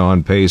trading and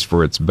on pace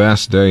for its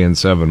best day in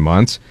 7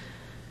 months.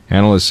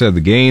 Analysts said the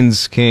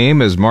gains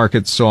came as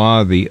markets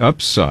saw the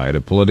upside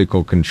of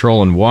political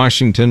control in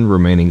Washington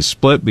remaining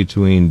split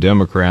between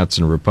Democrats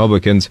and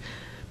Republicans,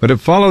 but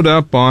it followed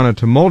up on a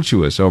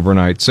tumultuous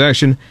overnight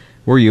session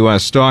where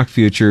U.S. stock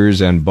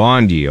futures and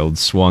bond yields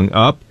swung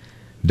up,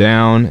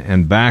 down,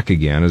 and back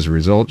again as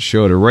results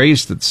showed a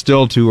race that's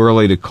still too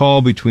early to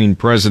call between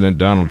President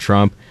Donald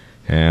Trump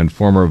and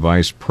former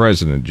Vice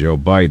President Joe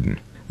Biden.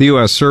 The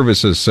U.S.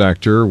 services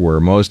sector, where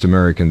most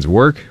Americans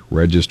work,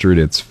 registered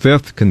its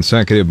 5th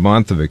consecutive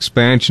month of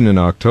expansion in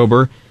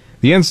October.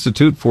 The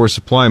Institute for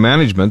Supply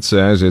Management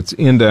says its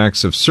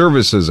index of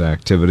services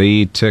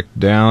activity ticked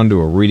down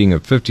to a reading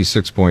of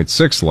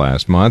 56.6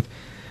 last month,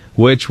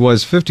 which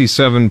was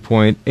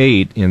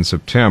 57.8 in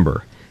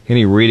September.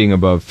 Any reading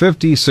above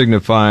 50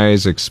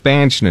 signifies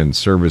expansion in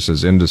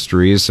services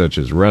industries such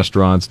as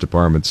restaurants,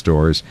 department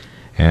stores,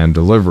 and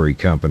delivery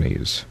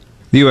companies.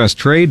 The U.S.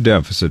 trade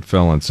deficit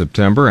fell in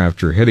September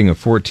after hitting a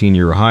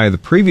 14-year high the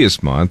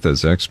previous month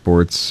as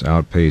exports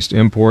outpaced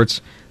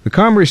imports. The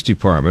Commerce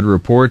Department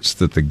reports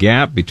that the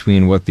gap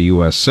between what the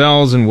U.S.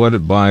 sells and what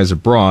it buys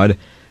abroad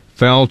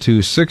fell to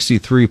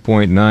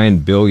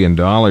 $63.9 billion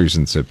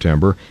in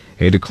September,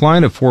 a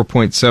decline of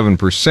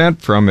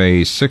 4.7% from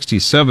a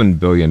 $67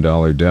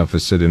 billion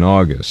deficit in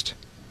August.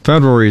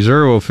 Federal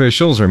Reserve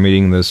officials are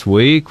meeting this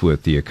week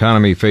with the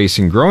economy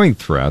facing growing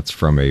threats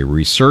from a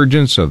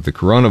resurgence of the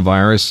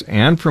coronavirus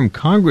and from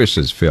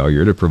Congress's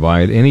failure to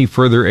provide any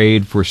further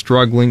aid for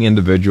struggling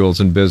individuals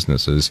and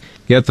businesses.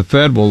 Yet the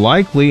Fed will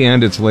likely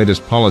end its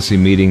latest policy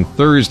meeting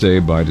Thursday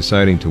by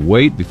deciding to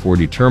wait before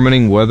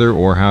determining whether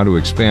or how to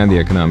expand the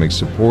economic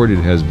support it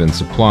has been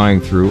supplying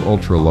through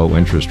ultra-low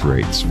interest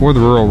rates. For the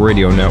Rural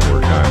Radio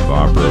Network, I'm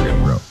Bob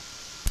Brogan.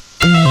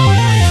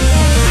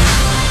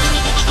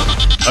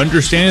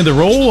 Understanding the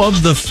role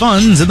of the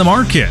funds in the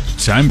market.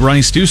 I'm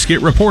Bryce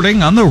Duskett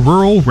reporting on the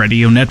Rural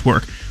Radio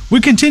Network. We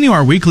continue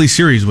our weekly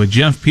series with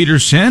Jeff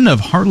Peterson of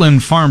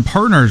Heartland Farm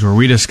Partners, where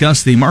we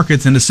discuss the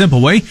markets in a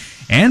simple way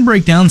and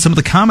break down some of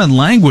the common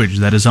language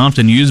that is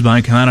often used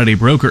by commodity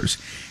brokers.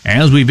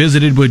 As we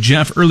visited with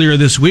Jeff earlier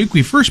this week,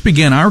 we first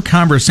began our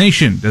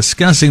conversation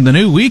discussing the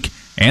new week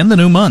and the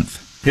new month.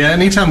 Yeah,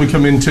 anytime we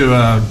come into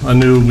a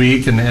new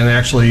week and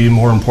actually,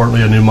 more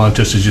importantly, a new month,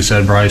 just as you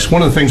said, Bryce,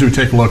 one of the things we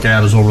take a look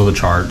at is over the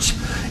charts.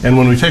 And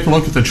when we take a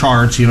look at the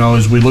charts,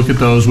 as we look at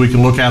those, we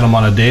can look at them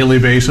on a daily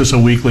basis, a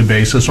weekly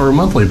basis, or a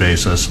monthly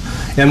basis.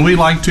 And we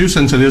like to,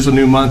 since it is a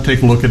new month,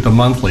 take a look at the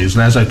monthlies.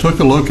 And as I took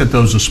a look at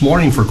those this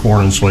morning for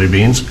corn and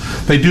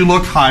soybeans, they do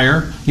look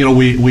higher.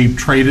 We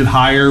traded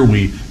higher.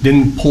 We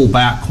didn't pull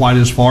back quite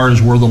as far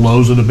as where the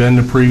lows would have been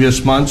the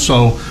previous month.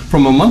 So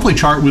from a monthly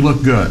chart, we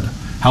look good.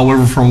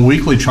 However, from a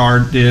weekly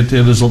chart, it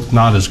is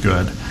not as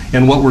good.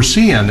 And what we're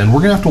seeing, and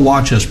we're going to have to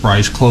watch this,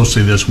 Bryce,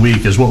 closely this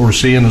week, is what we're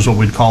seeing is what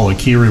we'd call a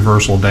key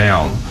reversal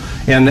down.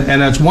 And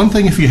that's one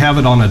thing if you have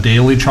it on a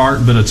daily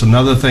chart, but it's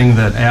another thing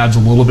that adds a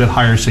little bit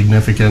higher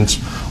significance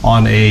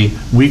on a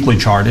weekly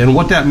chart. And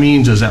what that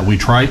means is that we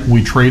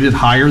traded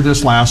higher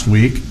this last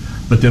week,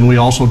 but then we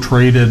also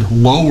traded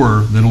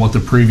lower than what the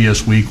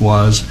previous week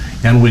was,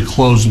 and we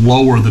closed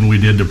lower than we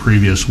did the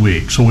previous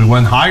week. So we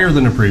went higher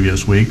than the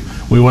previous week,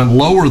 we went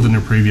lower than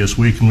the previous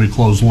week, and we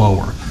closed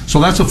lower. So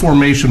that's a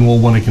formation we'll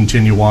want to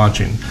continue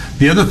watching.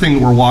 The other thing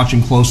that we're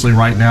watching closely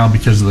right now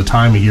because of the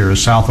time of year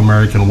is South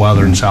American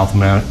weather and South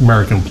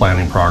American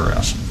planting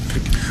progress.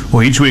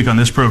 Well, each week on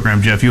this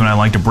program, Jeff, you and I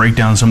like to break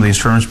down some of these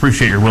terms.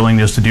 Appreciate your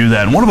willingness to do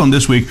that. And one of them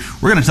this week,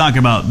 we're going to talk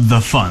about the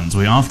funds.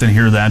 We often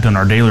hear that in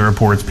our daily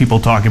reports. People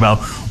talk about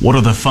what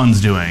are the funds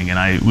doing. And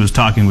I was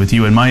talking with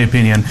you, in my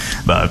opinion,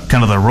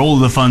 kind of the role of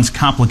the funds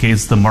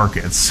complicates the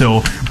markets.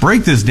 So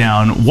break this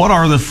down. What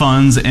are the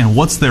funds and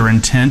what's their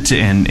intent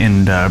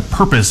and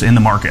purpose in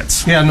the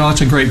markets? Yeah, no,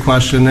 that's a great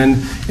question.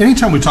 And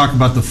anytime we talk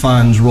about the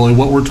funds, really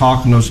what we're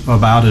talking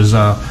about is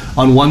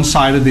on one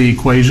side of the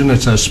equation,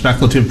 it's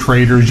speculative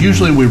traders.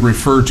 Usually we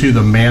refer to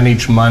the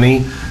managed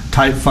money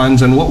type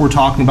funds, and what we're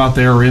talking about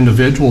there are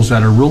individuals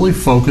that are really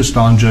focused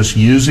on just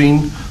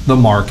using the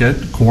market,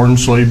 corn,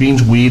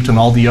 soybeans, wheat, and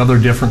all the other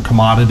different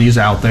commodities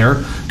out there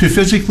to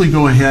physically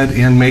go ahead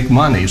and make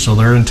money. So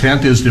their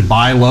intent is to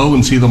buy low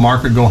and see the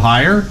market go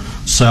higher,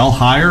 sell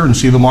higher and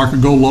see the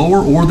market go lower,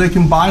 or they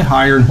can buy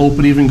higher and hope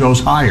it even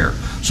goes higher.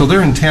 So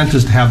their intent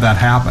is to have that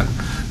happen.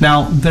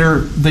 Now,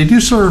 they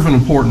do serve an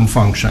important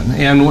function,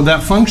 and what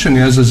that function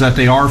is that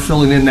they are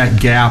filling in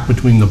that gap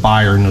between the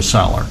buyer and the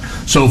seller.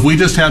 So if we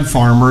just had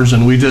farmers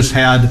and we just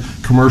had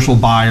commercial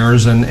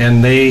buyers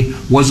and they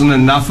wasn't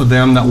enough of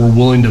them that were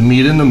willing to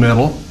meet in the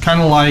middle,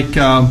 kind of like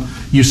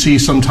you see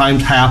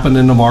sometimes happen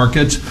in the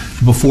markets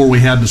before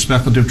we had the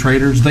speculative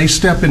traders, they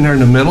step in there in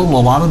the middle, and a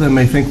lot of them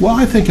may think, well,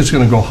 I think it's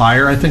going to go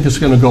higher, I think it's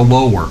going to go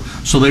lower.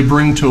 So they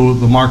bring to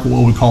the market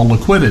what we call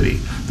liquidity,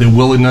 the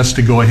willingness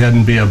to go ahead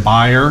and be a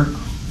buyer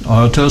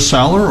to a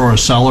seller or a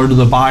seller to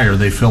the buyer.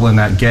 They fill in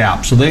that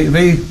gap. So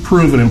they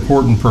prove an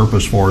important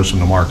purpose for us in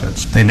the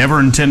markets. They never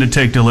intend to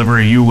take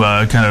delivery. You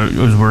kind of,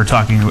 as we were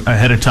talking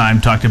ahead of time,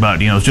 talked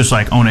about, it's just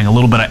like owning a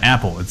little bit of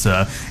Apple. It's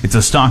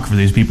a stock for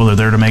these people. They're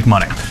there to make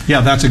money.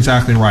 Yeah, that's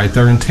exactly right.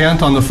 Their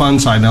intent on the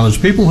fund side. Now, there's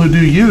people who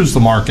do use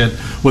the market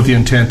with the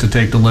intent to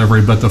take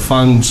delivery, but the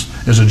funds,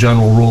 as a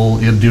general rule,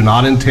 do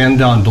not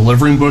intend on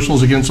delivering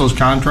bushels against those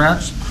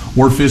contracts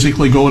or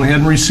physically going ahead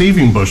and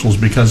receiving bushels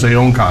because they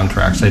own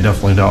contracts. They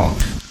definitely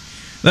don't.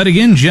 That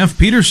again, Jeff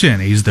Peterson.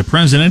 He's the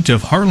president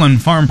of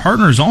Heartland Farm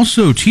Partners,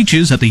 also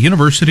teaches at the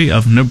University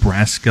of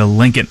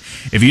Nebraska-Lincoln.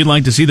 If you'd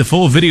like to see the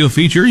full video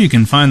feature, you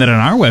can find that on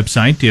our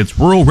website. It's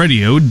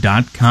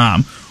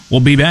ruralradio.com.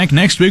 We'll be back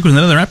next week with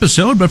another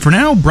episode, but for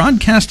now,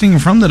 broadcasting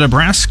from the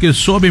Nebraska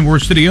Soybean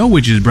Board Studio,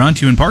 which is brought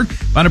to you in part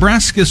by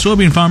Nebraska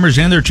soybean farmers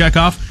and their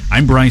checkoff,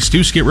 I'm Bryce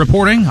Duskett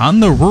reporting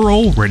on the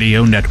Rural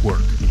Radio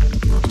Network.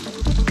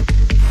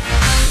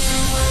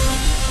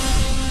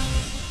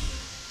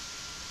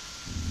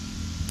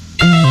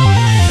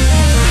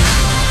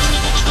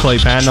 Clay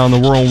Patton on the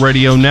Rural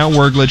Radio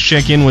Network. Let's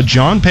check in with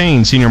John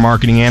Payne, Senior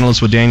Marketing Analyst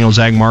with Daniels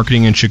Ag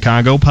Marketing in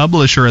Chicago,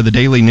 publisher of the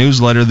daily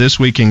newsletter This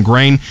Week in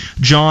Grain.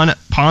 John,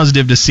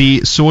 positive to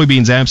see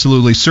soybeans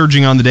absolutely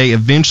surging on the day,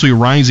 eventually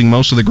rising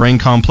most of the grain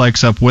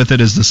complex up with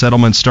it as the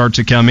settlements start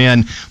to come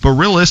in. But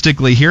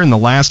realistically, here in the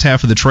last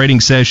half of the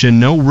trading session,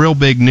 no real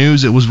big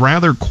news. It was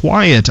rather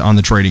quiet on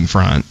the trading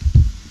front.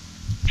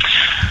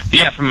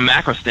 Yeah, from a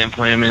macro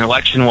standpoint, I mean,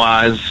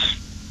 election-wise,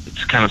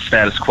 it's kind of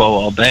status quo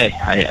all day.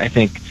 I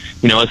think,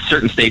 as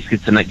certain states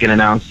get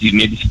announced, you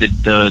maybe see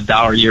the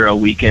dollar-euro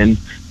weekend,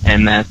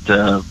 and that,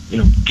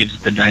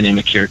 gives the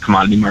dynamic here at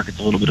commodity markets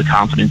a little bit of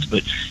confidence.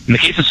 But in the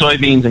case of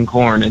soybeans and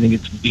corn, I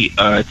think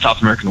it's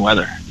South American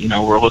weather.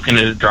 We're looking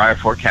at a drier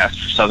forecast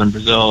for southern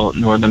Brazil,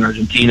 northern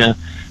Argentina,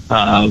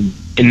 and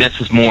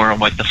this is more of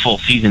like the full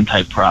season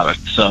type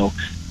product. So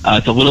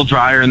it's a little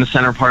drier in the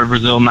center part of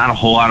Brazil, not a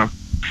whole lot of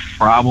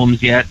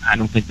problems yet. I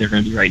don't think they're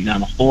going to be writing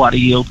down a whole lot of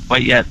yield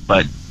quite yet,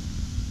 but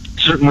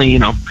certainly,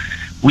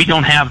 we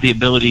don't have the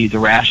ability to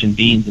ration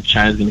beans if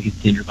China's going to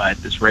continue to buy at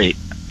this rate.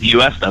 The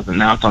U.S. doesn't.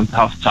 Now it's on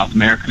South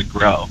America to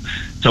grow.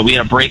 So we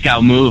had a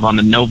breakout move on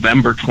the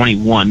November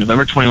 21.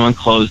 November 21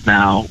 closed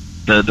now.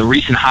 The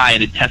recent high,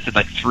 it had tested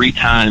like 3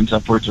 times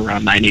upwards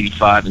around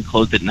 985 and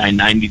closed at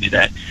 990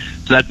 today.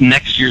 So that's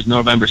next year's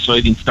November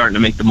soybeans starting to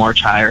make the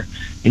march higher.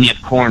 And you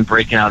have corn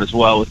breaking out as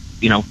well.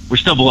 We're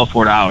still below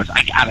 $4.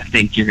 I got to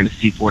think you're going to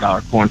see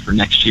 $4 corn for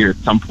next year at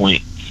some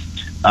point.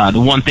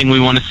 The one thing we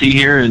want to see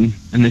here, and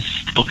this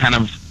is still kind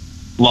of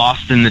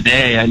lost in the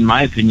day, in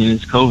my opinion,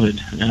 is COVID.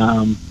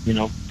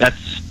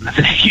 That's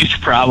a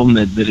huge problem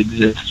that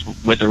exists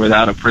with or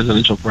without a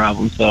presidential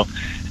problem. So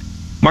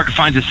market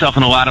finds itself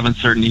in a lot of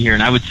uncertainty here,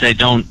 and I would say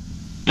don't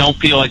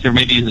feel like there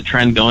maybe is a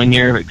trend going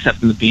here,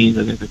 except in the beans.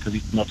 I think there could be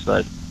some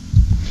upside.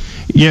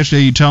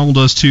 Yesterday you told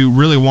us to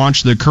really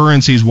watch the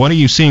currencies. What are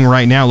you seeing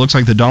right now? It looks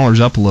like the dollar's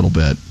up a little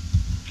bit.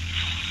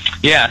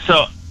 Yeah,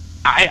 so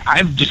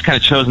I've just kind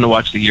of chosen to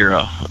watch the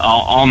euro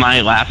all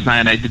night last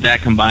night. I did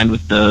that combined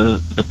with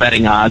the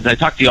betting odds. I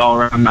talked to you all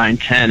around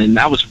 9:10, and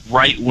that was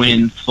right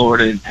when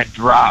Florida had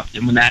dropped.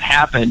 And when that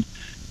happened,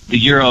 the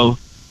euro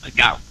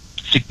got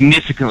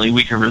significantly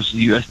weaker versus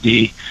the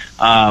USD,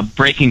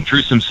 breaking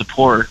through some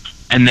support.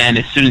 And then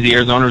as soon as the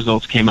Arizona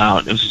results came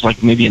out, it was just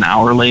like maybe an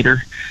hour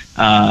later,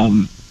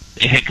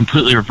 it had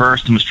completely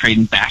reversed and was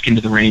trading back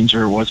into the range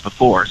where it was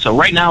before. So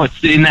right now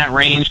it's in that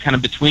range, kind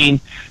of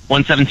between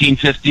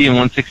 117.50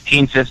 and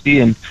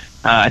 116.50, and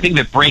I think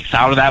if it breaks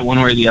out of that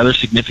one way or the other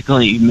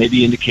significantly,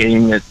 maybe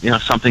indicating that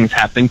something's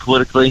happening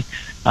politically.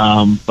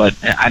 But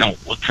I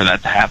don't look for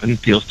that to happen. It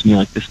feels to me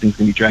like this thing's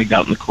going to be dragged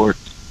out in the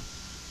courts.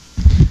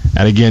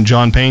 And again,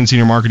 John Payne,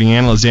 Senior Marketing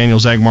Analyst,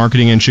 Daniels Ag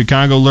Marketing in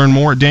Chicago. Learn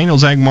more at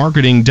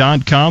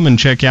danielsagmarketing.com and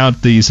check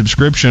out the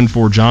subscription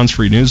for John's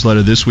free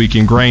newsletter, This Week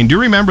in Grain.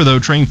 Do remember, though,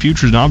 trading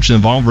futures and options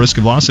involve risk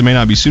of loss and may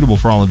not be suitable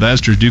for all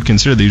investors. Do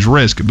consider these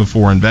risks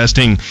before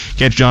investing.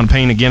 Catch John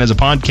Payne again as a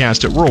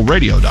podcast at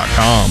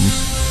ruralradio.com.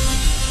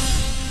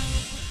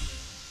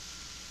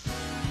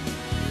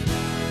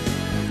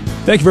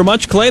 Thank you very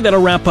much, Clay.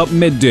 That'll wrap up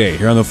Midday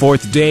here on the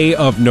 4th day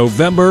of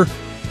November.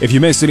 If you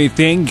missed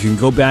anything, you can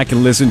go back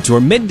and listen to our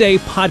Midday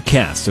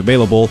podcast,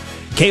 available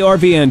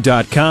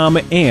krvn.com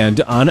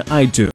and on iTunes.